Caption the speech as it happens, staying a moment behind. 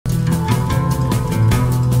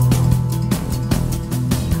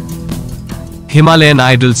Himalayan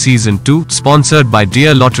Idol Season 2, sponsored by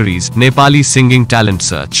Dear Lotteries, Nepali Singing Talent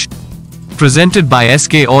Search. Presented by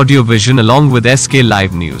SK Audio Vision along with SK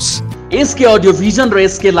Live News. SK Audio Vision र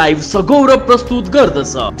SK Live सगौरव प्रस्तुत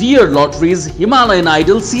गर्दछ Dear Lotteries Himalayan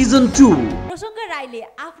Idol Season 2. प्रसङ्ग राईले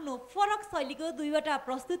आफ्नो फरक शैलीको दुईवटा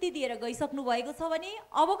प्रस्तुति दिएर गइसक्नु भएको छ भने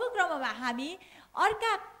अबको क्रममा हामी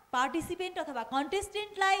अर्का पार्टिसिपेन्ट अथवा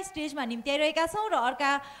कन्टेस्टेन्टलाई स्टेजमा निम्त्याइरहेका छौं र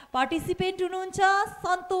अर्का पार्टिसिपेन्ट हुनुहुन्छ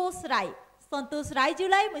सन्तोष राई। सन्तोष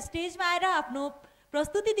राईज्यूलाई म स्टेजमा आएर आफ्नो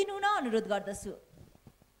प्रस्तुति दिनु हुन अनुरोध गर्दछु।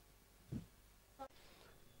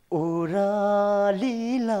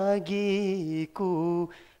 ओराली लागेको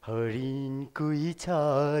हरिणको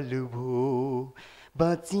छाल भो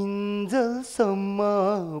बाँचिन्जेलसम्म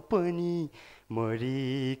पनि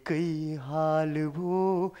मरेकै हाल भो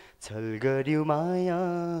छल गर्यो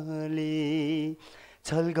मायाले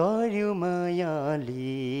छल गर्यो मायाले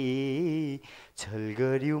छल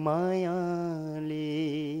गर्यो मायाले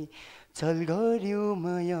छल गर्यो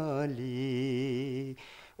मायाले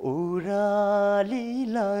ओराली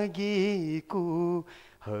लागेको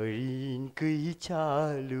हरिणकै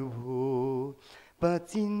छाल भो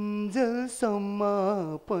बाँचिन्जेलसम्म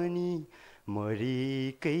पनि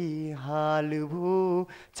मरेकै हाल भो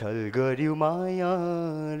छल गर्यो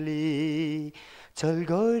मायाले छल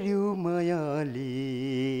गर्यो मायाले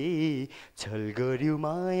छल गर्यो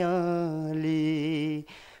मायाले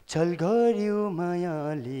छल गर्यो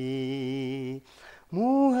मायाले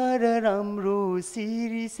मुहार राम्रो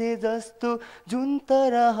सिरिसे जस्तो जुन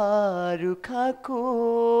तरहारू खाको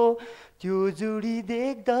त्यो जोडी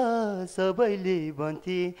देख्दा सबैले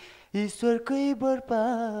भन्थे ईश्वरकै वर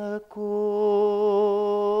पाको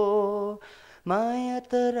माया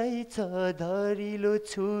त रहेछ धरिलो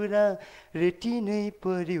छोरा रेटी नै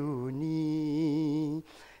पर्यो नि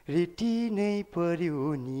रेटी नै पर्यो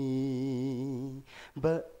नि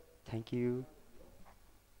थ्याङ्क यू।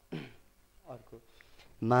 अर्को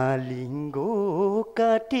मालिङ्गो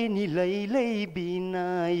काटे नि लैलै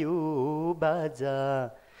बिनायो बाजा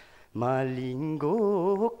मालिङ्गो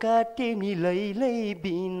काटे नि लैलै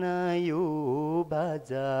बिनायो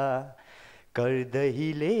बाजा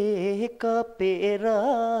कर्दैले कपेर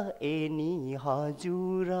एनी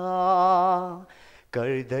हजुरा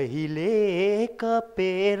कर्दैले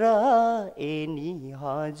कपेर एनी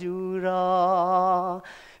हजुरा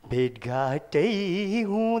भेटघाटै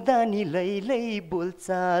हुँदा नि लैलै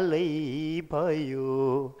बोलचालै भयो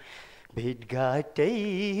भेटघाटै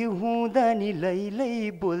हुँदा नि लैलै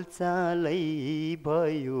बोलचालै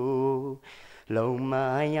भयो लौ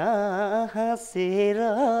माया हाँसेर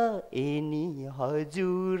एनी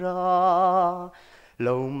हजुरा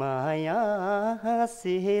लौ माया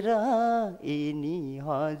हाँसेर एनी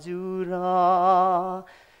हजुरा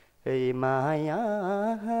ए माया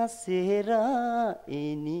हाँसेर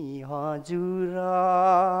एनी हजुरा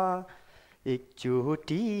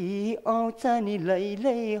एकचोटि आउँछ नि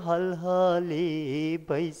लैलै हलहले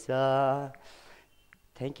बैसा।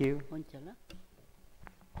 Thank you. हुन्छ ल।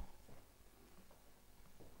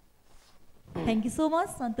 Thank you so much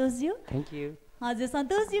सन्तोषज्यू। Thank you. हजुर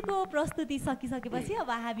सन्तोषज्यूको प्रस्तुति सकिसकेपछि अब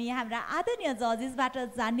हामी हाम्रा आदरणीय जजेसबाट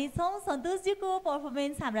जान्नेछौँ सन्तोषज्यूको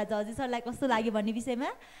पर्फर्मेन्स हाम्रा जजेसहरूलाई कस्तो लाग्यो भन्ने विषयमा।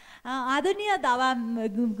 आदरणीय दावा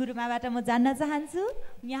गुरुमाबाट म जान्न चाहन्छु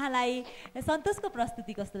यहाँलाई सन्तोषको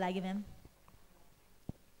प्रस्तुति कस्तो लाग्यो म्याम?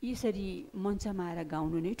 यसरी मञ्चमा आएर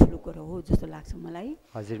गाउनु नै ठुलो कुरो हो जस्तो लाग्छ मलाई।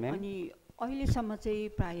 हजुर म्याम। अनि अहिलेसम्म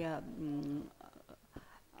चाहिँ प्राय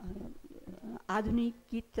आधुनिक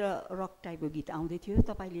गीत र रक टाइपको गीत आउँदै थियो,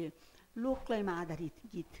 तपाईँले लोकलयमा आधारित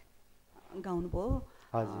गीत गाउनुभयो।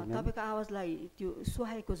 तपाईँको आवाजलाई त्यो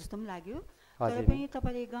सुहाएको जस्तो पनि लाग्यो। तर पनि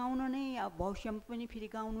तपाईँले गाउन नै भविष्यमा पनि फेरि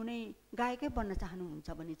गाउनु नै गायकै बन्न चाहनुहुन्छ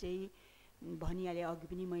भने चाहिँ भनिहालेँ अघि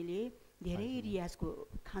पनि मैले धेरै रियाजको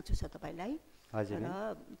खाँचो छ तपाईँलाई र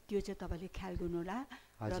त्यो चाहिँ तपाईँले ख्याल गर्नुहोला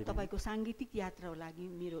र तपाईँको साङ्गीतिक यात्राको लागि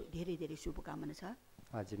मेरो धेरै धेरै शुभकामना छ।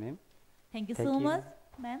 हजुर ma'am. Thank you so much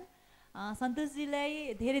ma'am.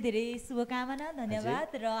 सन्तोषजीलाई धेरै धेरै शुभकामना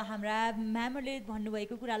धन्यवाद र हाम्रा म्यामहरूले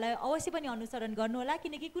भन्नुभएको कुरालाई अवश्य पनि अनुसरण गर्नुहोला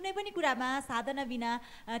किनकि कुनै पनि कुरामा साधना बिना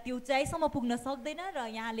त्यो उचाइसम्म पुग्न सक्दैन र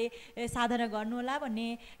यहाँले साधना गर्नुहोला भन्ने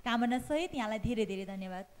कामनासहित यहाँलाई धेरै धेरै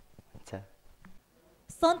धन्यवाद।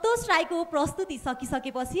 सन्तोष राईको प्रस्तुति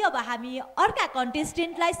सकिसकेपछि अब हामी अर्का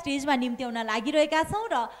कन्टेस्टेन्टलाई स्टेजमा निम्त्याउन लागिरहेका छौँ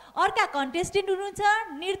र अर्का कन्टेस्टेन्ट हुनुहुन्छ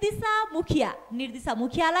निर्दिशा मुखिया। निर्दिशा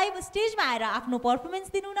मुखियालाई स्टेजमा आएर आफ्नो पर्फर्मेन्स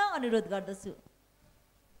दिनु न अनुरोध गर्दछु।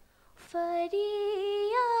 फरियालैदेछन्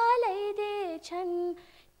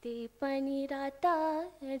ते पनि रात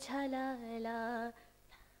झलला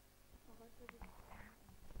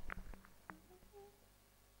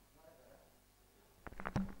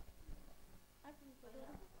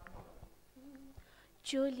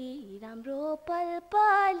चोली राम्रो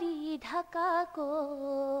पलपाली ढकाको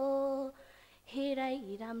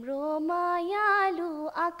हेराइ राम्रो मायालु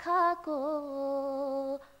आँखाको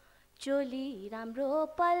चोली राम्रो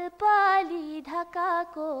पलपाली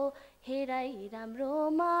ढकाको हेराइ राम्रो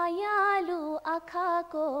मायालु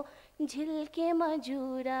आँखाको झिल्के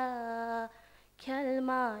मजुरा ख्याल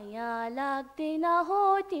माया लाग्दैन हो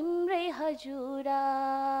तिम्रै हजुरा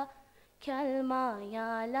ख्याल माया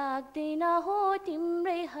लाग्दैन हो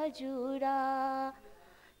तिम्रै हजुरा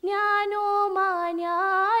न्यानोमा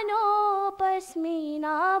न्यानो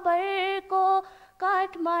पस्मिना बर्को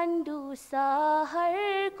काठमाडौँ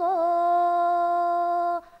सहरको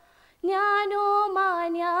न्यानोमा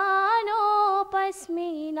न्यानो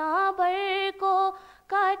पस्मिना बर्को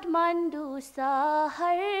काठमाडौँ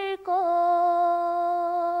सहरको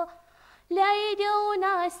ल्याइदेऊ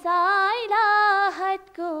न साइला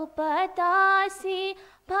हातको पतासी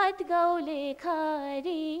भातगाउँले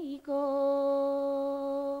खरीको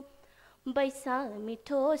बैसा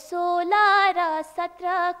मिठो 16 र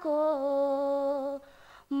 17 को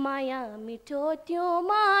माया मिठो त्यो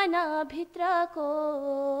मान भित्रको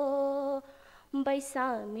बैसा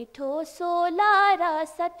मिठो 16 र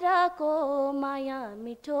 17 को माया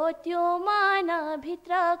मिठो त्यो मान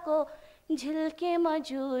भित्रको झिल्के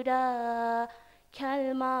मजुरा ख्याल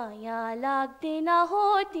माया लाग्दैन हो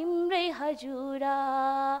तिम्रै हजुरा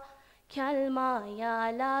ख्याल माया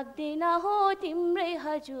लाग्दैन हो तिम्रै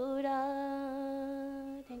हजुरा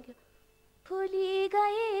थ्याङ्क यू फुली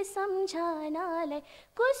गए सम्झनालाई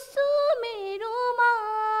कुसुमे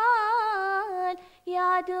रुमाल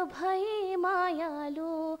याद भए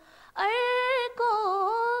मायालु अर्को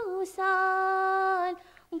साल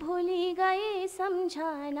भुली गए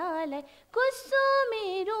सम्झनालाई कुसुमे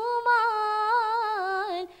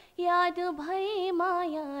रुमाल याद भए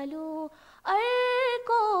मायालु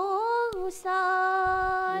अर्को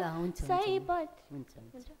साल सैपत हुन्छ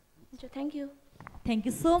थ्याङ्क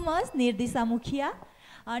यू सो मच निर्देशा मुखिया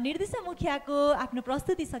निर्देशा मुखियाको आफ्नो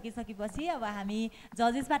प्रस्तुति सकिसकेपछि अब हामी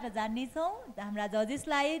जजेसबाट जान्नेछौँ हाम्रा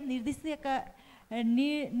जजेसलाई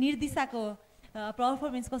निर्देशाको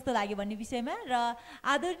पर्फर्मेन्स कस्तो लाग्यो भन्ने विषयमा र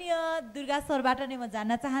आदरणीय दुर्गा सरबाट नै म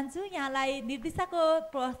जान्न चाहन्छु यहाँलाई निर्देशाको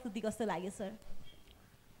प्रस्तुति कस्तो लाग्यो सर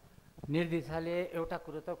निर्देशाले एउटा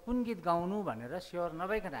कुरो त कुन गीत गाउनु भनेर स्योर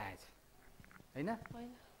नभइकन आएछ हैन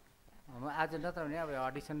म आज नत्र भने अब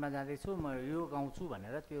अडिसनमा जाँदैछु म यो गाउँछु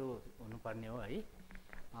भनेर त्यो हुनुपर्ने हो है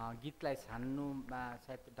गीतलाई छान्नुमा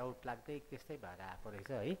सायद डाउट लाग्दै त्यस्तै भएर आएको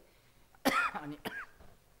रहेछ है अनि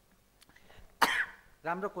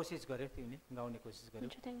राम्रो कोसिस गर्यो तिमीले गाउने कोसिस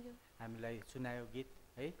गर्यो हामीलाई सुनायो गीत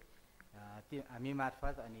है हामी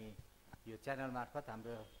मार्फत अनि यो च्यानल मार्फत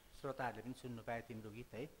हाम्रो श्रोताहरूले पनि सुन्नु पाए तिम्रो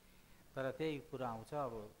गीत है तर त्यही कुरा आउँछ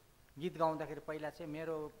अब गीत गाउँदाखेरि पहिला चाहिँ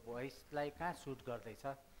मेरो भोइसलाई कहाँ सुट गर्दैछ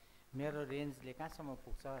मेरो रेन्जले कहाँसम्म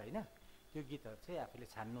पुग्छ होइन त्यो गीतहरू चाहिँ आफूले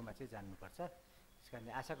छान्नुमा चाहिँ जान्नुपर्छ त्यस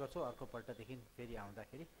कारणले आशा गर्छु अर्कोपल्टदेखि फेरि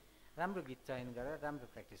आउँदाखेरि राम्रो गीत चयन गरेर राम्रो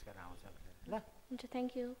प्र्याक्टिस गरेर आउँछ भनेर ल हुन्छ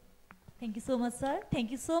thank you so much sir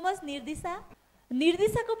thank you so much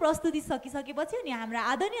निर्देशाको प्रस्तुति सकिसकेपछि अनि हाम्रा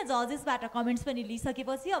आदरणीय जजेसबाट कमेन्ट्स पनि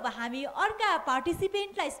लिइसकेपछि अब हामी अर्का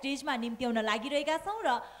पार्टिसिपेन्टलाई स्टेजमा निम्त्याउन लागिरहेका छौँ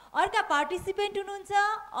र अर्का पार्टिसिपेन्ट हुनुहुन्छ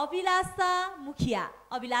अभिलाषा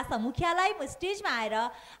मुखियालाई म स्टेजमा आएर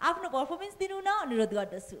आफ्नो पर्फर्मेन्स दिनु हुन अनुरोध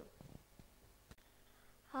गर्दछु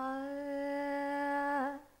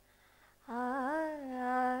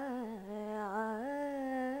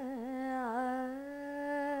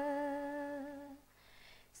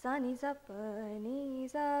सानी सपनी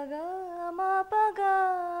सागा मा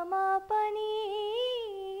पनि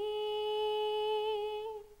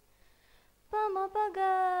पम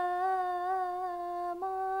पगा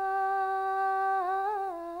मा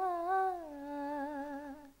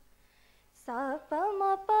सा पम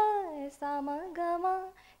प सा म ग म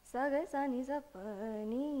सा ग सानी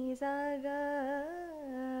सपनी सागा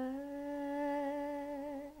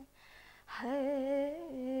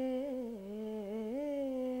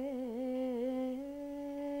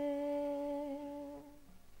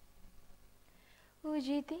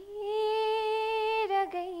उजतेर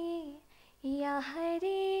गई या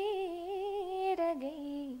हरेर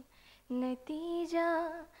गई नतीजा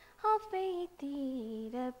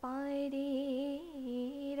आफैतिर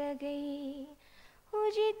पारेर गई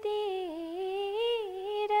उजतेर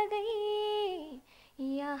गई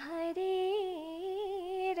या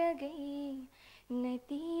हरेर गई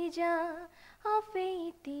नतीजा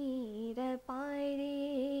आफैतिर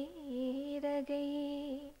पारेर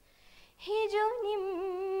गई हिजो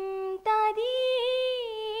निम्तादी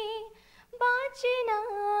बाँच्न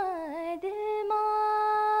दिलमा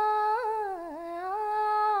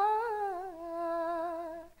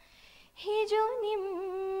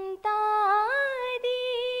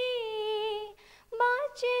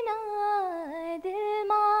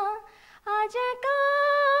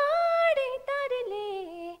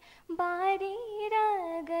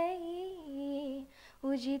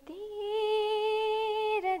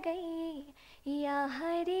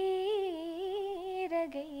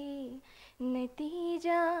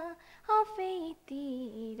नतिजा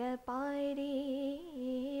आफैतिर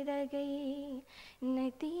पारेर गई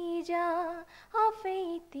नतिजा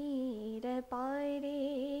आफैतिर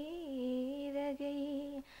पारेर गई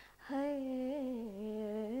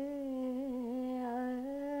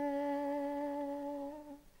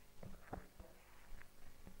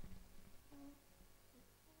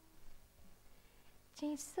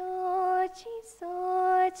चिसो चिसो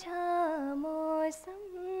छ मौसम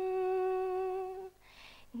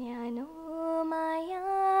न्यानो माया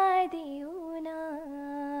देऊ न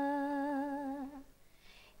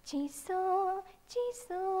चिसो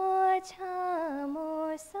चिसो छ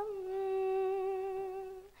मौसम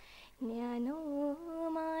न्यानो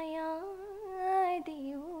माया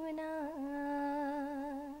देऊ न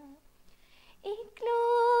एक्लो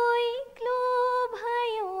एक्लो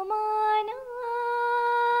भयो मन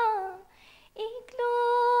एक्लो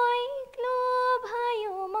एक्लो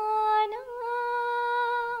भयो मन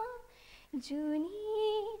जुनी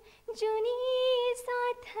जुनी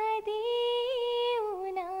साथ देऊ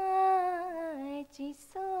न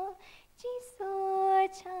चिसो चिसो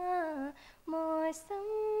छ मौसम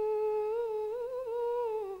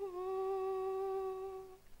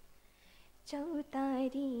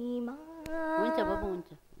चौतारीमा हुन्छ बाबु हुन्छ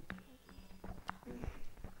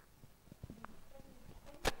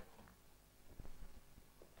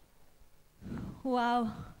वाउ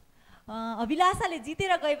अभिलाषाले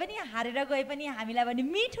जितेर गए पनि हारेर गए पनि हामीलाई पनि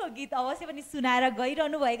मिठो गीत अवश्य पनि सुनाएर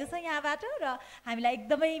गइरहनु भएको छ यहाँबाट र हामीलाई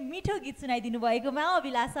एकदमै मिठो गीत सुनाइदिनु भएकोमा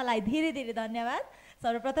अभिलाषालाई धेरै धेरै धन्यवाद।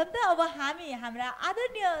 सर्वप्रथम त अब हामी हाम्रा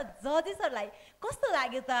आदरणीय जजेसहरूलाई कस्तो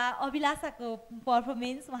लाग्यो त अभिलाषाको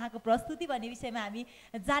पर्फर्मेन्स उहाँको प्रस्तुति भन्ने विषयमा हामी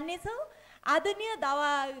जान्नेछौँ। आदरणीय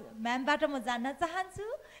दावा म्यामबाट म जान्न चाहन्छु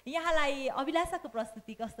यहाँलाई अभिलाषाको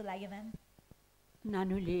प्रस्तुति कस्तो लाग्यो म्याम?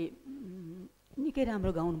 नानुले निकै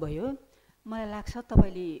राम्रो गाउनुभयो। मलाई लाग्छ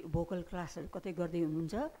तपाईँले भोकल क्लासहरू कतै गर्दै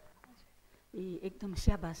हुनुहुन्छ एकदम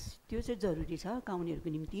स्याबास त्यो चाहिँ जरुरी छ गाउनेहरूको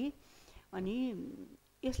निम्ति। अनि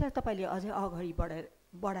यसलाई तपाईँले अझै अगाडि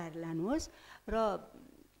बढाएर लानुहोस् र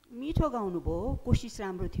मिठो गाउनुभयो कोसिस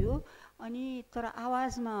राम्रो थियो। अनि तर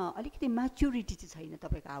आवाजमा अलिकति म्याच्युरिटी चाहिँ छैन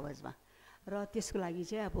तपाईँको आवाजमा र त्यसको लागि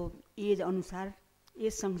चाहिँ अब एज अनुसार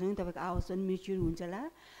एज सँगसँगै तपाईँको आवाज पनि म्याच्युर हुन्छ होला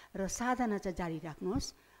र साधना चाहिँ जारी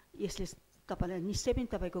राख्नुहोस्। यसले तपाईँलाई निश्चय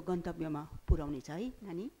पनि तपाईँको गन्तव्यमा पुर्याउनेछ है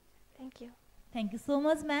नानी। Thank you. Thank you so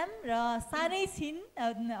much ma'am. र सानै छिन्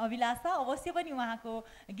अभिलाषा अवश्य पनि उहाँको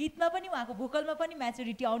गीतमा पनि उहाँको भोकलमा पनि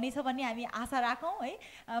म्याच्युरिटी आउनेछ भन्ने हामी आशा राखौँ है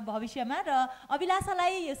भविष्यमा। र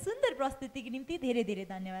अभिलाषालाई यो सुन्दर प्रस्तुतिको निम्ति धेरै धेरै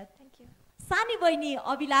धन्यवाद। Thank you. सानी बहिनी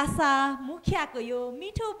अभिलाषा मुखियाको यो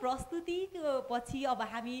मिठो प्रस्तुतिको पछि अब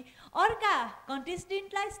हामी अर्का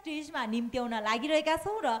कन्टेस्टेन्टलाई स्टेजमा निम्त्याउन लागिरहेका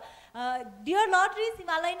छौँ र डियर लटरिज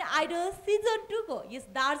हिमालयन आइडल सिजन 2 को यस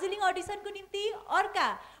दार्जिलिङ अडिसनको निम्ति अर्का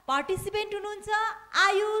पार्टिसिपेन्ट हुनुहुन्छ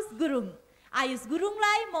आयुष गुरुङ। आयुष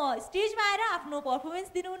गुरुङलाई म स्टेजमा आएर आफ्नो पर्फर्मेन्स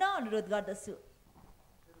दिनु हुन अनुरोध गर्दछु।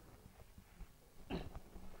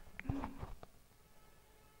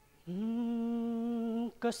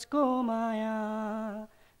 कसको माया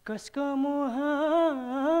कसको मोह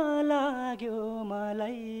लाग्यो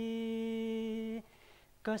मलाई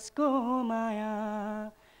कसको माया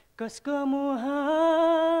कसको मोह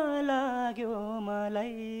लाग्यो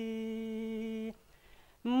मलाई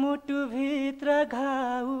मुटुभित्र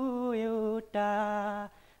घाउ एउटा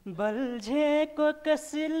बल्झेको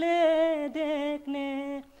कसले देख्ने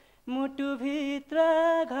मुटुभित्र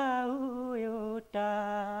घाउ एउटा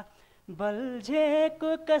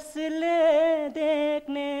बल्झेको कसले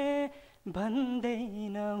देख्ने भन्दै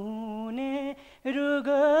नहुने रुग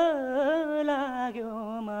लाग्यो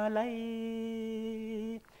मलाई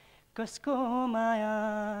कसको माया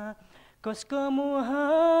कसको मोह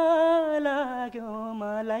लाग्यो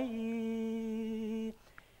मलाई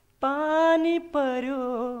पानी पर्यो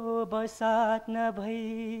बसात नभई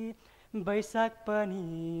बैशाख पनि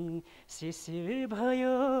शिशिर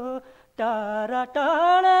भयो टाढा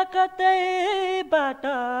टाढा कतैबाट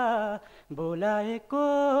बोलाएको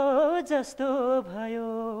जस्तो भयो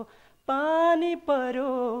पानी पर्यो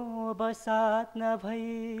बसात नभई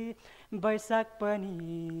बैशाख पनि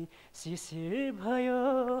शिशिर भयो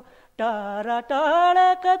टाढा टाढा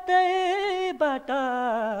कतैबाट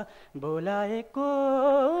बोलाएको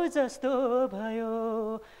जस्तो भयो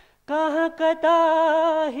कहाँ कता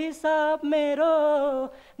हिसाब मेरो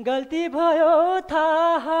गल्ती भयो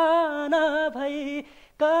थाहा नभई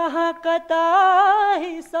कहाँ कता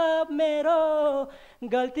हिसाब मेरो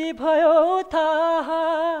गल्ती भयो थाहा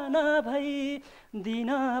नभई दिन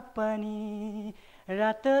पनि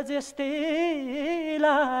रात जस्तै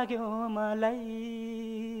लाग्यो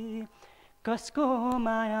मलाई कसको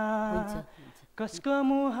माया कसको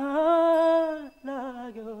मुह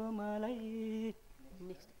लाग्यो मलाई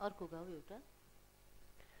नेक्स्ट अर्को गाउँ एउटा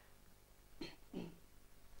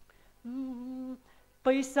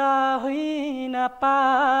पैसा होइन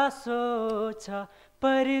पासो छ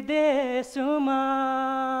परदेशमा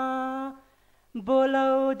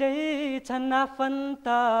बोलाउँदैछन्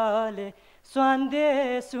आफन्तले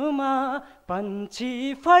स्वान्देशमा पन्छी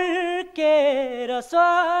फर्केर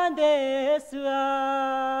स्वादेश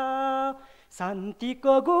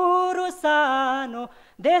शान्तिको गुरु सानो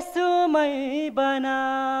देशमै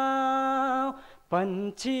बनाऊ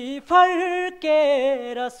पन्छी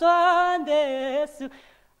फर्केर स्वदेश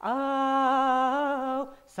आओ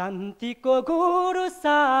शान्तिको गुरु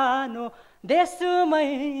सानो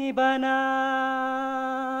देशमै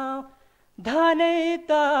बनाऊ धनै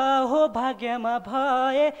त हो भाग्यमा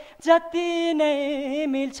भए जति नै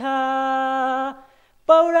मिल्छ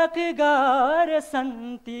पौरख गर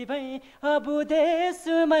शान्ति भई अब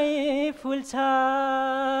देशमै फुल्छ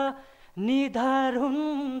निधार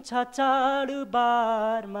हुन्छ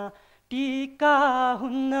चाडबाडमा टीका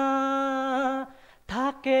हुन्न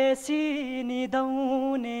थाकेसी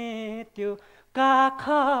निदाउने त्यो काख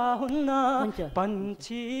हुन्न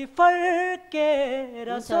पन्छी फर्केर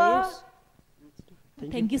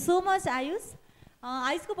thank you so much Ayush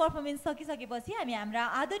आयुषको performance सकिसकेपछि हामी हाम्रा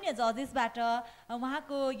आदरणीय जजेसबाट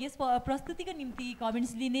उहाँको यस प्रस्तुतिको निम्ति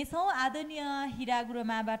कमेन्ट्स लिनेछौँ आदरणीय हिरा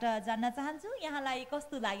गुरुमाबाट जान्न चाहन्छु यहाँलाई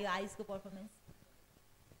कस्तो लाग्यो आयुषको पर्फर्मेन्स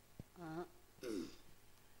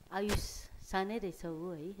आयुष सानै रहेछ ऊ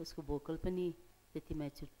है उसको भोकल पनि त्यति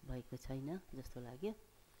म्याच्युर भएको छैन जस्तो लाग्यो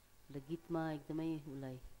र गीतमा एकदमै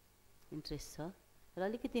उसलाई इन्ट्रेस्ट छ र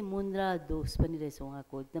अलिकति मुन्द्रा दोष पनि रहेछ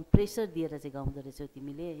उहाँको एकदम प्रेसर दिएर चाहिँ गाउँदो रहेछौ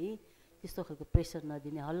तिमीले है त्यस्तो खालको प्रेसर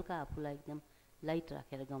नदिने हल्का आफूलाई एकदम लाइट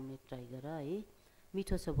राखेर गाउने ट्राई गर है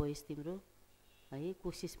मिठो छ भोइस तिम्रो है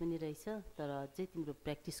कोसिस पनि रहेछ तर अझै तिम्रो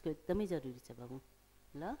प्र्याक्टिसको एकदमै जरुरी छ बाबु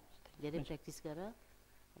ल धेरै प्र्याक्टिस गर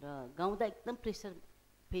र गाउँदा एकदम प्रेसर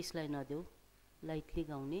फेसलाई नदेऊ लाइटली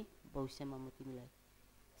गाउने भविष्यमा म तिमीलाई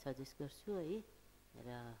सजेस्ट गर्छु है र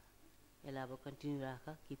यसलाई अब कन्टिन्यू राख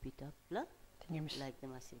किप इट अप ल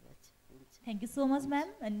एकदम आशीर्वाद छ thank you so much ma'am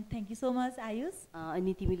and thank you so much Ayush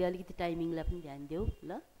अनि तिमीले अलिकति टाइमिङलाई पनि ध्यान देऊ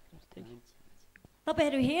ल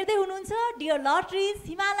तपाईहरु हेर्दै हुनुहुन्छ डियर लटरिज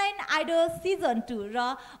हिमालयन आइडल सिजन 2 र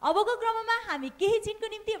अबको क्रममा हामी केही छिनको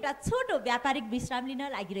निम्ति एउटा छोटो व्यापारिक विश्राम लिन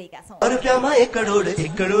लागिरहेका छौं। रुपैयाँमा 1 करोड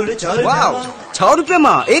 1 करोड 4 वाउ 6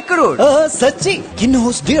 रुपैयाँमा 1 करोड सच्ची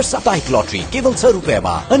किन्नुहोस् डियर साप्ताहिक लटरी केवल 6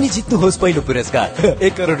 रुपैयाँमा अनि जित्नुहोस् पहिलो पुरस्कार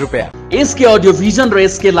 1 करोड रुपैयाँ। एसके अडियो भिजन र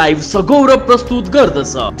एसके लाइभ सगौरव प्रस्तुत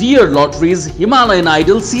गर्दछ dear लटरिज Himalayan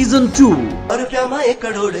idol season 2। रुपैयाँमा 1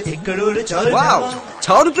 crore 1 crore 4 wow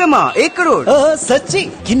 6 रुपैयाँमा 1 crore सच्ची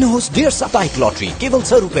किन्नुहोस् डियर साप्ताहिक लटरी केवल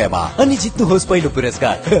 6 रुपैयाँमा अनि जित्नुहोस् पहिलो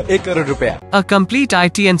पुरस्कार 1 करोड रुपैयाँ। A complete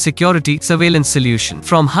IT and security surveillance solution.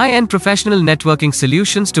 From high-end professional networking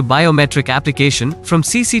solutions to biometric application, from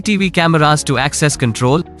CCTV cameras to access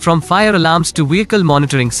control, from fire alarms to vehicle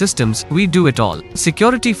monitoring systems, we do it all.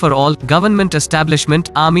 Security for all, government establishment,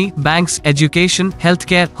 army, banks, education,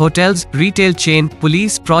 healthcare, hotels, retail chain,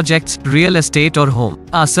 police, projects, real estate or home.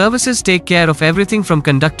 Our services take care of everything from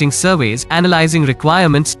conducting surveys, analyzing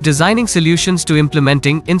requirements, designing solutions to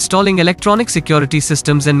implementing, installing electronic security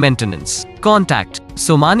systems and maintenance. Contact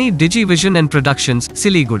Somani Digivision and Productions,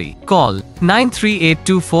 Siliguri. Call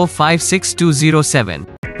 9382456207.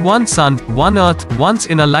 One sun, one earth, once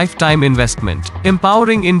in a lifetime investment.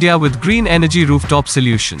 Empowering India with green energy rooftop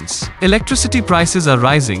solutions. Electricity prices are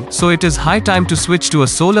rising, so it is high time to switch to a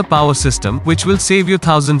solar power system which will save you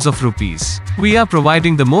thousands of rupees. We are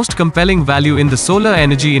providing the most compelling value in the solar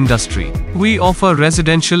energy industry. We offer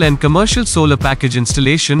residential and commercial solar package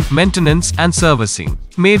installation, maintenance and servicing.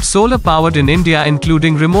 Made solar powered in India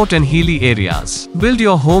including remote and hilly areas. Build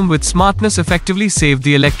your home with smartness, effectively save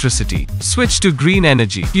the electricity. Switch to green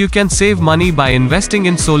energy. You can save money by investing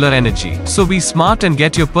in solar energy. So be smart and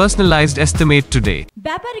get your personalized estimate today.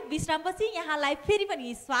 व्यापारिक विश्रामपछि यहाँलाई फेरि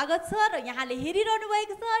पनि स्वागत छ र यहाँले हेरिरहनु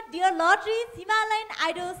भएको छ डियर लटरिज हिमालयन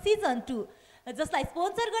आइडल सिजन 2 जसलाई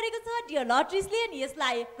स्पोन्सर गरेको छ डियर लटरिजले अनि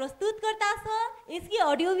यसलाई प्रस्तुत गर्दा छ SK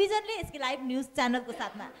audio भिजनले SK live news च्यानलको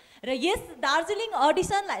साथमा र यस दार्जिलिङ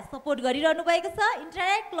अडिसनलाई सपोर्ट गरिरहनु भएको छ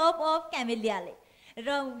इन्टरएक्ट क्लब अफ क्यामेलियाले र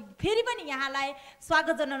फेरि पनि यहाँलाई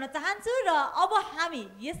स्वागत जनाउन चाहन्छु र अब हामी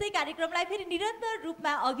यसै कार्यक्रमलाई फेरि निरन्तर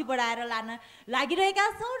रूपमा अघि बढाएर लान लागिरहेका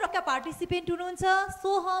छौँ र पार्टिसिपेन्ट हुनुहुन्छ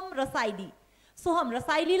सोहम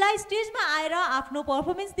रसाइलीलाई स्टेजमा आएर आफ्नो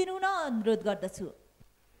पर्फर्मेन्स दिनु हुन अनुरोध गर्दछु।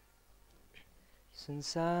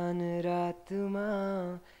 सुनसान रातमा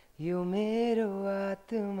यो मेरो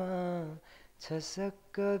आत्मा छ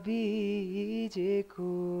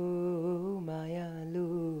बिजेको मायालु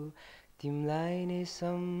तिमलाई नै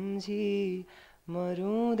सम्झी म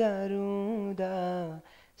रुँदा रुँदा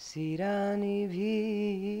सिरानी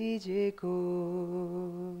भिजेको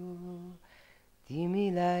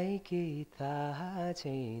तिमीलाई केही थाहा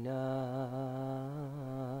छैन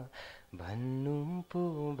भन्नु पो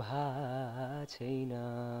भा छैन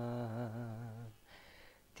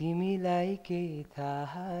तिमीलाई केही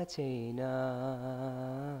थाहा छैन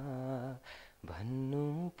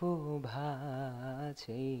भन्नु पो भा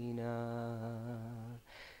छैन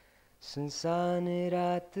सुनसान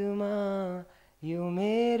रातमा यो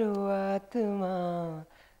मेरो आत्मा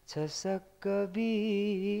छसक्क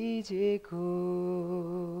बिजेको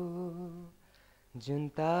जुन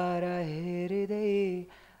तारा हेर्दै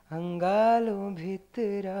अङ्गालो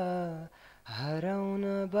भित्र हराउन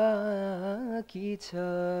बाँकी छ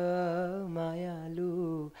मायालु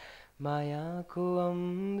मायाको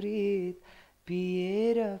अमृत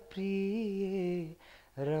पिएर प्रिय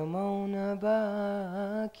रमाउन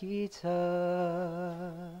बाँकी छ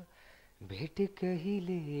भेट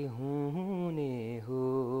कहिले हुने हो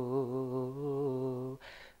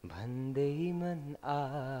भन्दै मन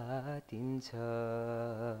आतिन्छ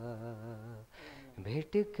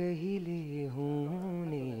भेट कहिले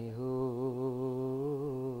हुने हो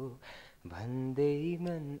भन्दै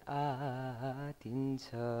मन आतिन्छ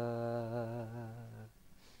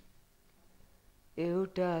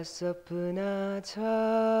एउटा सपना छ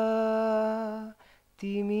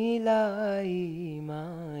तिमीलाई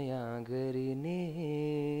माया गर्ने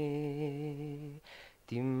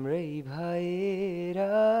तिम्रै भएर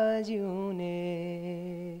जिउने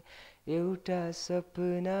एउटा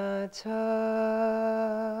सपना छ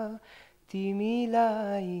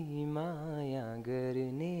तिमीलाई माया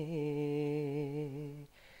गर्ने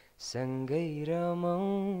सँगै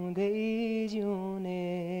रमाउँदै जिउने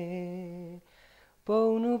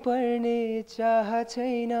पाउनु पर्ने चाह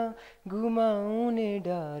छैन गुमाउने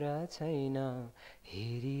डर छैन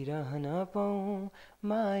हेरिरहन पाऊँ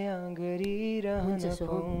माया गरिरहन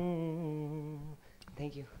पाऊँ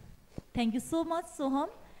थ्याङ्क यू सो मच सोहम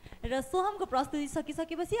र सोहमको प्रस्तुति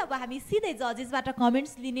सकिसकेपछि अब हामी सिधै जजेसबाट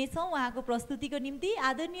कमेन्ट्स लिनेछौँ उहाँको प्रस्तुतिको निम्ति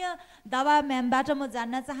आदरणीय दावा म्यामबाट म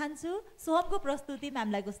जान्न चाहन्छु सोहमको प्रस्तुति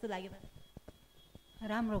म्यामलाई कस्तो लाग्यो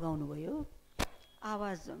राम्रो गाउनुभयो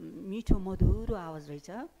आवाज मिठो मधुरो आवाज रहेछ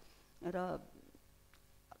र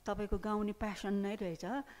तपाईको गाउने प्यासन नै रहेछ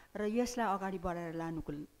र यसलाई अगाडि बढाएर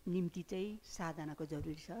लानुको निम्ति चाहिँ साधनाको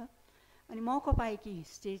जरुरी छ अनि मौका पाए कि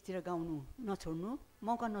स्टेजतिर गाउनु नछोड्नु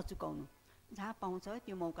मौका नचुकाउनु जहाँ पाउँछ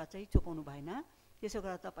त्यो मौका चाहिँ चुकाउनु भएन त्यसो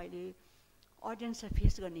गरेर तपाईले अडियन्सलाई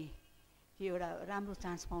फेस गर्ने त्यो एउटा राम्रो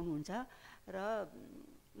चान्स पाउनुहुन्छ र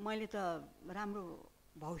मैले त राम्रो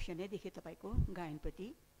भविष्य नै देखेँ तपाईको गायनप्रति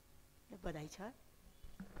बधाई छ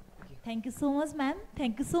thank you so much ma'am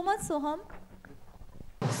thank you so much सोहम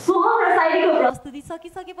र साइलीको प्रस्तुति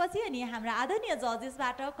सकिसकेपछि अनि हाम्रा आदरणीय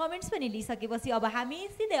जजेसबाट कमेन्ट्स पनि लिइसकेपछि अब हामी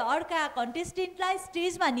सिधै अर्का कन्टेस्टेन्टलाई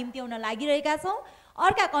स्टेजमा निम्त्याउन लागिरहेका छौँ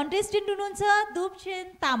अर्का कन्टेस्टेन्ट हुनुहुन्छ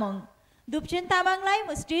दुपछेन तामाङलाई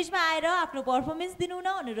म स्टेजमा आएर आफ्नो पर्फर्मेन्स दिनु हुन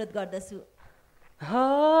अनुरोध गर्दछु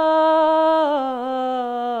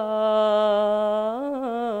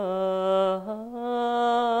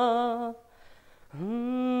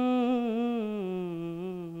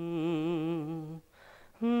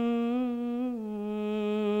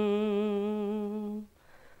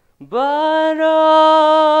बारा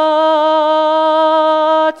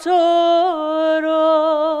छोरो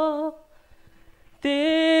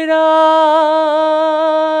तेरा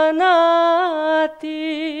नाती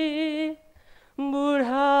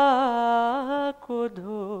बुढाको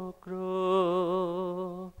धोक्रो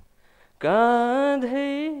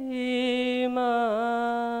काँधैमा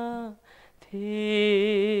थिए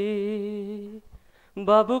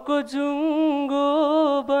बाबुको जुङ्गो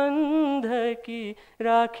बन्धकी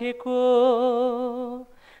राखेको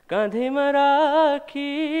काँधैमा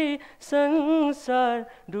राखी संसार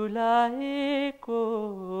डुलाएको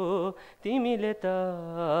तिमीले त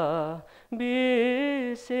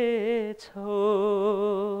बिर्सेछौ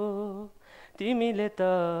तिमीले त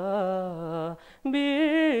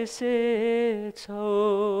बिर्सेछौ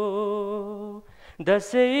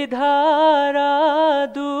दसैँ धारा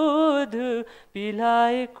दूध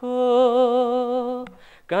पिलाएको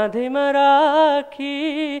काँधैमा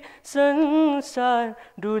राखी संसार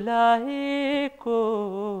डुलाएको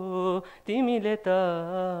तिमीले त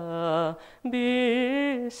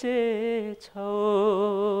बिर्सेछौ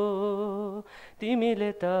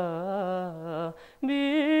तिमीले त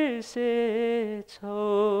बिर्सेछौ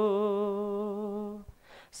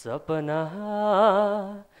सपना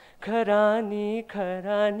खरानी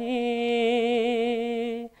खरानी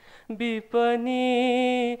विपनी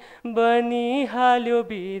बनिहाल्यो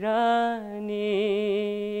बिरानी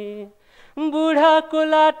बुढाको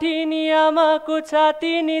लाठी नि आमाको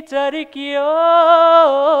छाती नि चर्कियो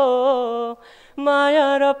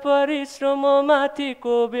माया र परिश्रम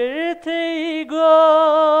माथिको व्यर्थै गो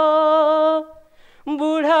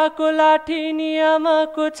बुढाको लाठी नि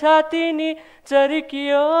आमाको छाती नि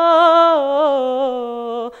चर्कियो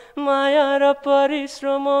माया र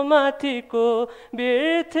परिश्रम माथिको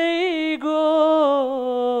व्यर्थै गो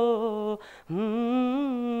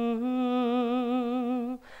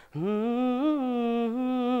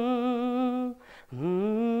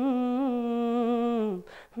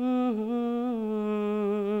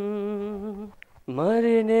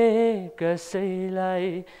मर्ने कसैलाई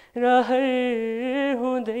रहर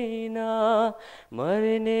हुँदैन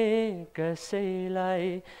मर्ने कसैलाई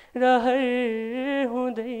रहर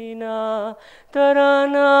हुँदैन तर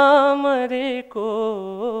नमरेको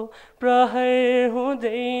प्रहर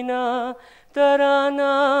हुँदैन तर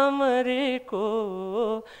नमरेको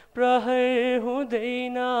प्रहर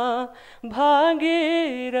हुँदैन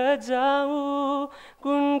भागेर जाऊ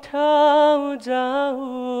कुन ठाउँ जाऊ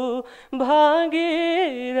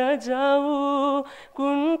भागेर जाऊ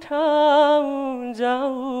कुन ठाउँ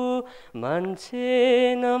जाऊ मान्छे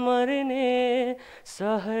नमर्ने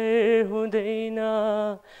सहर हुँदैन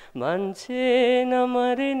मान्छे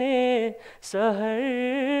नमर्ने सहर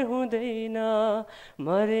हुँदैन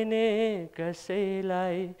मर्ने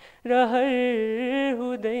कसैलाई रहर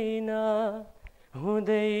हुँदैन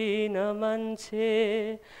हुँदैन मान्छे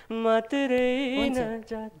मात्रै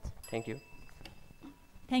नजात थ्याङ्क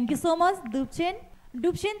यू सो मच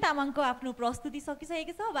डुप्सेन तामाङको आफ्नो प्रस्तुति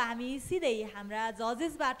सकिसकेको छ। अब हामी सिधै हाम्रा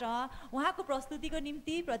जजेसबाट उहाँको प्रस्तुतिको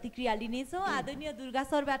निम्ति प्रतिक्रिया लिनेछौँ। आदरणीय दुर्गा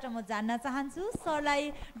सरबाट म जान्न चाहन्छु सरलाई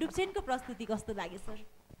डुप्सेनको प्रस्तुति कस्तो लाग्यो सर?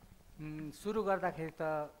 सुरु गर्दाखेरि त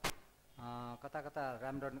कता कता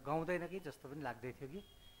राम्रो गाउँदैन कि जस्तो पनि लाग्दै थियो कि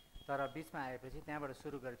तर बिचमा आएपछि त्यहाँबाट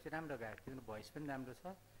सुरु गरेपछि राम्रो गायो किनभने भोइस पनि राम्रो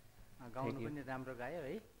छ गाउनु पनि राम्रो गायो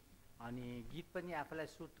है अनि गीत पनि आफूलाई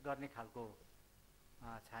सुट गर्ने खालको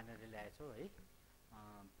छानेर ल्याएछौ है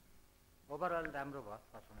ओभरअल राम्रो भयो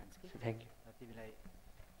पर्फर्मेन्स कि थ्याङ्क यू तिमीलाई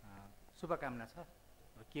शुभकामना छ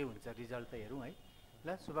के हुन्छ रिजल्ट त हेरौँ है ल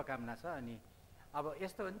शुभकामना छ। अनि अब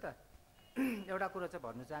यस्तो हो नि त एउटा कुरो चाहिँ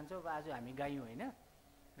भन्नु चाहन्छु अब आज हामी गायौँ होइन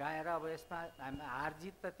गाएर अब यसमा हार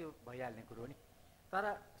जित त त्यो भइहाल्ने कुरो हो नि तर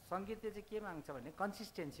सङ्गीतले चाहिँ के माग्छ भने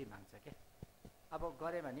कन्सिस्टेन्सी माग्छ क्या अब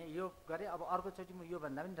गरेँ भने यो गरेँ अब अर्कोचोटि म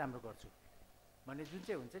योभन्दा पनि राम्रो गर्छु भन्ने जुन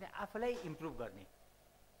चाहिँ हुन्छ नि आफूलाई इम्प्रुभ गर्ने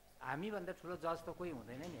हामीभन्दा ठुलो जज त कोही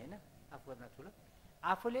हुँदैन नि होइन आफूभन्दा ठुलो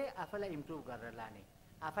आफूले आफूलाई इम्प्रुभ गरेर लाने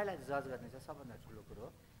आफैलाई जज गर्ने चाहिँ सबभन्दा ठुलो कुरो हो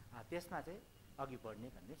त्यसमा चाहिँ अघि बढ्ने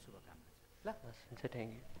भन्ने शुभकामना छ ल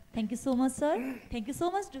thank you so much sir thank you so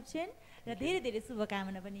much डुप्सेन र धेरै धेरै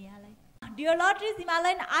शुभकामना पनि यहाँलाई। डियर लटरिज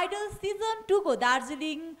हिमालयन आइडल सिजन 2 को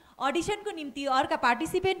दार्जिलिङ अडिसनको निम्ति अर्का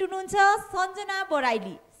पार्टिसिपेन्ट हुनुहुन्छ सञ्जना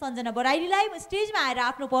बराइली। सञ्जना बराइलीलाई स्टेजमा आएर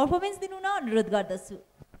आफ्नो पर्फर्मेन्स दिनु न अनुरोध गर्दछु।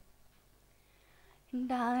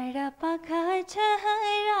 डाँडा पाखा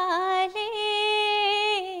छहराले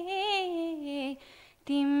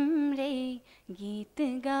तिम्रै गीत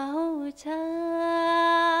गाउँछ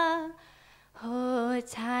हो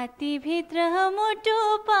छातीभित्र मुटु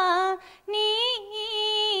पानी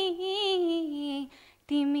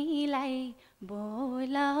तिमीलाई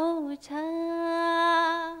बोलाउँछ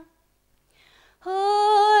हो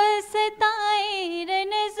सताएर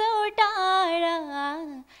नजोटारा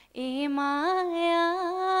ए माया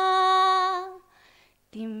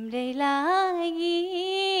तिम्रै लागि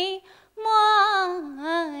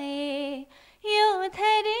माए यो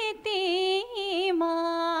धरतीमा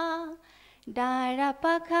डाँडा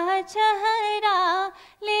पाखा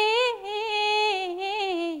छहराले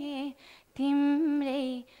तिम्रै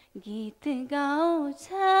गीत गाउँछ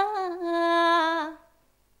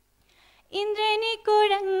इन्द्रनीको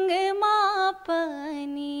रङ्गमा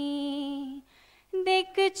पनि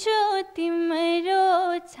देख्छु तिम्रो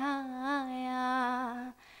छाया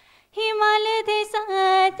हिमाल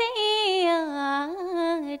साथै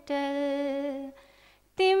अटल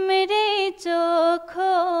तिम्रै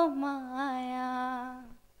चोखो माया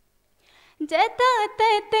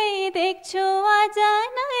जताततै देख्छु आज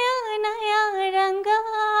नयाँ नयाँ रङ्ग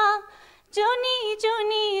जुनी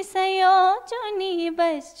जुनी सयो जुनी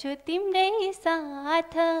बस्छु तिम्रै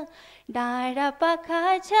साथ डाँडा पाखा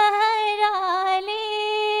छहराले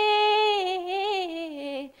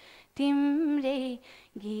तिम्रै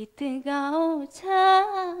गीत गाउँछ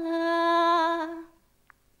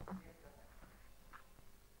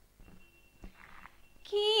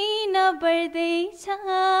किन बढ्दैछ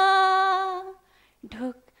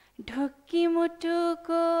ढुक ढुक्की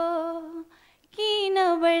मुटुको किन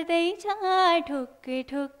बढ्दैछ ढुक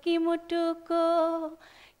ढुक्की मुटुको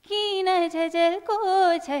किन झझलको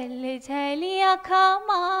झलझली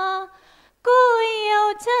आँखामा कोही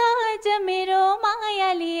आउँछ आज मेरो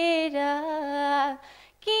माया लिएर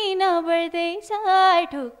किन बढ्दैछ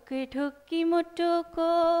ढुक ढुक्की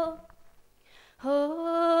मुटुको हो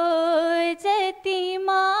जति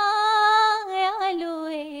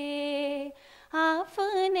मायालुए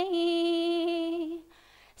आफ्नै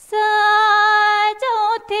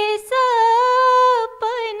सजाउँथे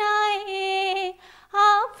सपनाए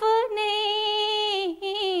आफ्नै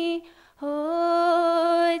हो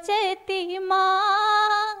जति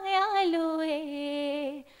मायालुए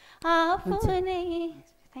आफ्नै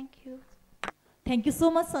thank you so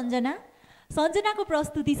much Sanjana. सञ्जनाको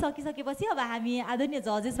प्रस्तुति सकिसकेपछि अब हामी आदरणीय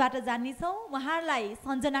जजेसबाट जान्नेछौँ उहाँहरूलाई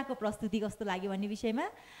सञ्जनाको प्रस्तुति कस्तो लाग्यो भन्ने विषयमा।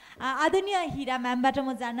 आदरणीय हिरा म्यामबाट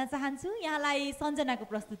म जान्न चाहन्छु यहाँलाई सञ्जनाको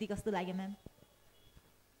प्रस्तुति कस्तो लाग्यो म्याम?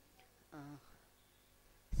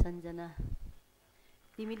 सञ्जना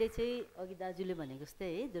तिमीले चाहिँ अघि दाजुले भनेको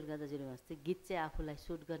जस्तै है दुर्गा दाजुले भने जस्तै गीत चाहिँ आफूलाई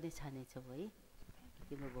सुट गर्ने छानेछौ है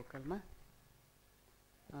तिम्रो भोकलमा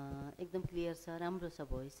एकदम क्लियर छ राम्रो छ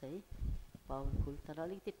भोइस है पावरफुल तर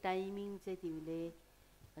अलिकति टाइमिङ चाहिँ तिमीले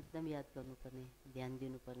एकदम याद गर्नुपर्ने ध्यान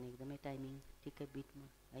दिनुपर्ने एकदमै टाइमिङ ठिकै बिटमा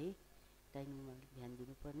है टाइमिङमा ध्यान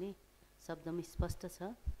दिनुपर्ने शब्दमा स्पष्ट छ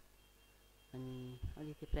अनि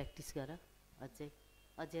अलिकति प्र्याक्टिस गर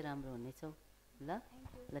अझै राम्रो हुनेछौ ल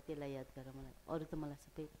त्यसलाई याद गर मलाई अरू त मलाई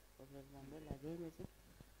सबै राम्रो लाग्यो दाजु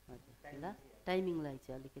हजुर ल टाइमिङलाई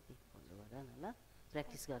चाहिँ अलिकति फलो गर न ल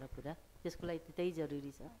प्र्याक्टिस गर पुरा त्यसको लागि त्यही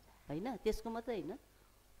जरुरी छ होइन त्यसको मात्रै होइन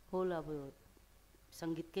होल अब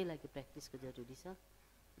सङ्गीतकै लागि प्र्याक्टिसको जरुरी छ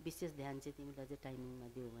विशेष ध्यान चाहिँ तिमीलाई अझै टाइमिङमा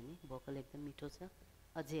दियो भने भोकल एकदम मिठो छ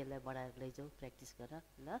अझै यसलाई बढाएर लैजाऊ प्र्याक्टिस गर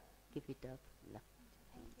ल किप इट अप ल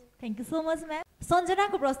thank you so much ma'am.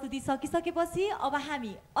 सञ्जनाको प्रस्तुति सकिसकेपछि अब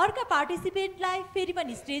हामी अर्का पार्टिसिपेन्टलाई फेरि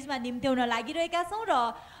पनि स्टेजमा निम्त्याउन लागिरहेका छौँ र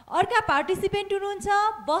अर्का पार्टिसिपेन्ट हुनुहुन्छ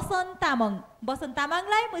बसन्त तामाङ। बसन्त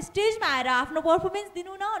तामाङलाई म स्टेजमा आएर आफ्नो पर्फर्मेन्स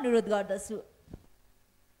दिनु न अनुरोध गर्दछु।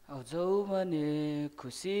 आउँछौ भने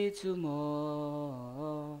खुसी छु म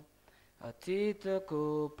अतीतको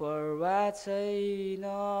पर्वाह छैन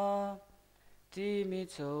तिमी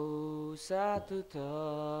छौ साथु त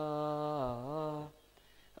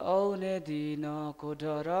आउने दिनको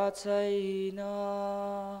डर छैन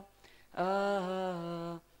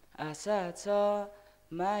आशा छ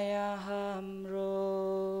माया हाम्रो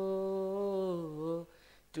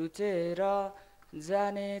टुटेर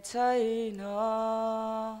जाने छैन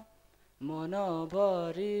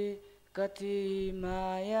मनभरि कति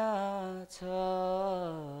माया छ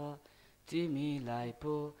तिमीलाई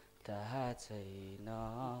पो थाहा छैन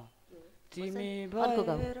तिमी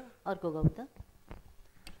भएर अर्को गाउँ त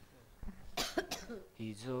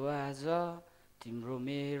हिजो आज तिम्रो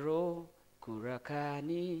मेरो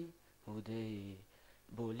कुराकानी हुँदै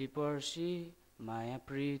भोलि पर्सि माया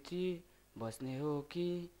प्रीति बस्ने हो कि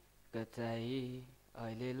कतै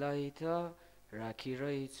अहिलेलाई त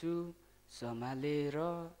राखिरहेछु सम्हालेर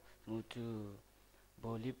मुटु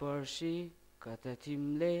भोलि पर्सि कता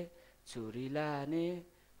तिमीले छोरी लाने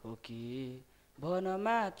हो कि भन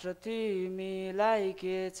मात्र तिमीलाई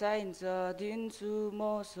के चाहिन्छ दिन्छु म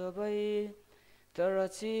सबै तर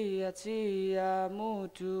चिया चिया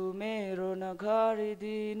मुटु मेरो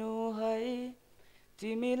नगरिदिनु है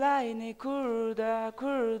तिमीलाई नै खुर्दा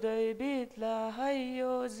खुर्दै बित्ला है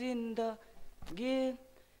यो जिन्दगी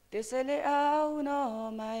त्यसैले आउन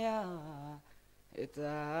माया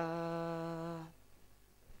यता।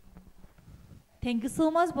 थ्याङ्क यू सो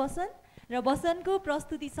मच बसन्त। र बसन्तको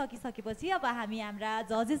प्रस्तुति सकिसकेपछि अब हामी हाम्रा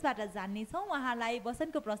जजेसबाट जान्नेछौँ उहाँलाई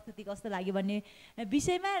बसन्तको प्रस्तुति कस्तो लाग्यो भन्ने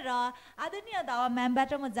विषयमा र आदरणीय दावा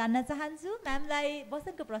म्यामबाट म जान्न चाहन्छु म्यामलाई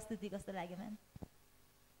बसन्तको प्रस्तुति कस्तो लाग्यो म्याम?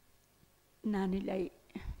 नानीलाई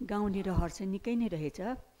गाउने रहर चाहिँ निकै नै रहेछ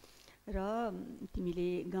र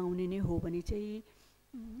तिमीले गाउने नै हो भने चाहिँ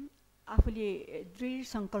आफूले दृढ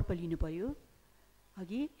सङ्कल्प लिनु पर्यो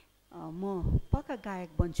अघि म पक्का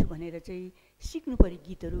गायक बन्छु भनेर चाहिँ सिक्नु पर्यो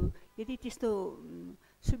गीतहरू यदि त्यस्तो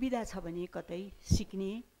सुविधा छ भने कतै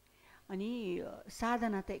सिक्ने अनि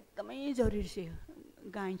साधना त एकदमै जरुरी छ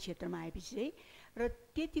गायन क्षेत्रमा आएपछि चाहिँ र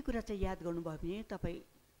त्यति कुरा चाहिँ याद गर्नुभयो भने तपाईँ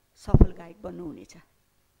सफल गायक बन्नुहुनेछ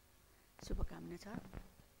शुभकामना छ।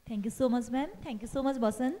 Thank you so much ma'am. Thank you so much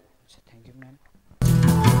Basant. Thank you ma'am.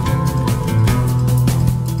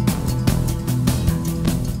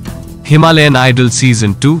 Himalayan Idol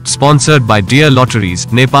Season 2, sponsored by Dear Lotteries,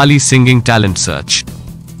 Nepali Singing Talent Search.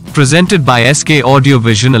 Presented by SK Audio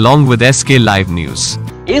Vision along with SK Live News.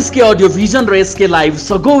 SK audio vision र SK live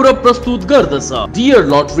सगौरव प्रस्तुत गर्दछ dear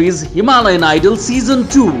लटरिज Himalayan idol season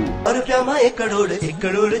 2। रुपैयाँमा 1 crore 1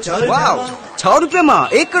 crore 6 wow 6 रुपैयाँमा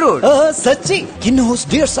 1 crore सच्ची किन्नुहोस्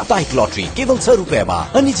dear साप्ताहिक lottery केवल 6 रुपैयाँमा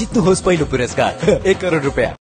अनि जित्नुहोस् पहिलो पुरस्कार 1 करोड रुपैयाँ।